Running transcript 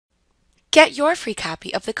Get your free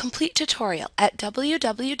copy of the complete tutorial at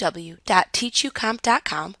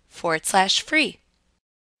www.teachucomp.com/free.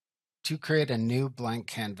 To create a new blank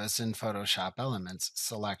canvas in Photoshop Elements,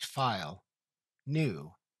 select File,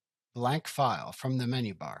 New, Blank File from the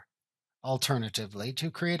menu bar. Alternatively, to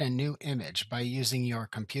create a new image by using your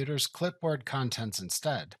computer's clipboard contents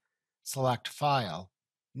instead, select File,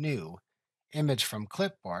 New, Image from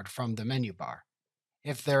Clipboard from the menu bar.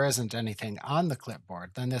 If there isn't anything on the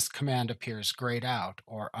clipboard, then this command appears grayed out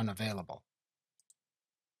or unavailable.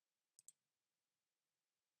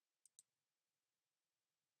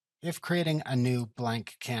 If creating a new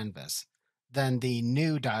blank canvas, then the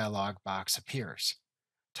New dialog box appears.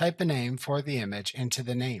 Type a name for the image into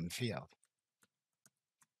the Name field.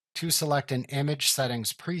 To select an image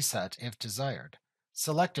settings preset if desired,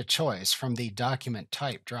 select a choice from the Document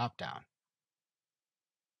Type dropdown.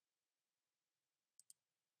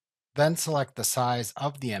 Then select the size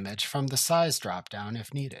of the image from the Size dropdown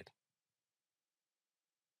if needed.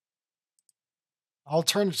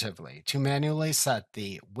 Alternatively, to manually set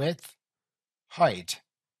the width, height,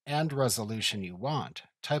 and resolution you want,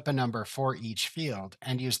 type a number for each field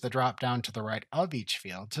and use the drop-down to the right of each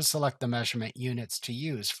field to select the measurement units to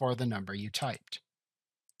use for the number you typed.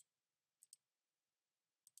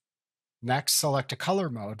 Next, select a color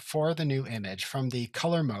mode for the new image from the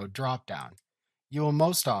Color Mode drop-down. You will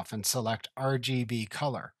most often select RGB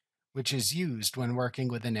color, which is used when working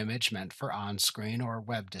with an image meant for on-screen or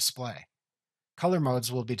web display. Color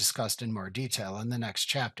modes will be discussed in more detail in the next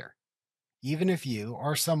chapter. Even if you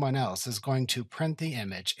or someone else is going to print the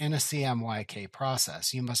image in a CMYK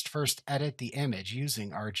process, you must first edit the image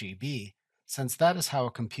using RGB, since that is how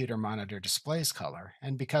a computer monitor displays color,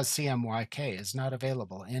 and because CMYK is not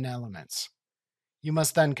available in Elements. You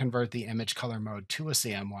must then convert the image color mode to a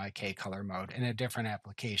CMYK color mode in a different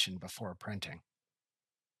application before printing.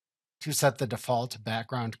 To set the default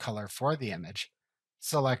background color for the image,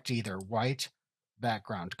 select either white,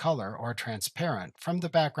 background color, or transparent from the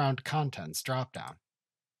Background Contents dropdown.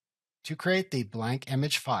 To create the blank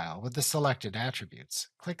image file with the selected attributes,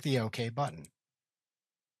 click the OK button.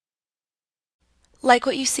 Like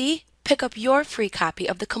what you see? Pick up your free copy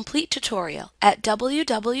of the complete tutorial at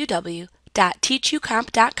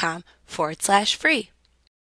www.teachucomp.com/free.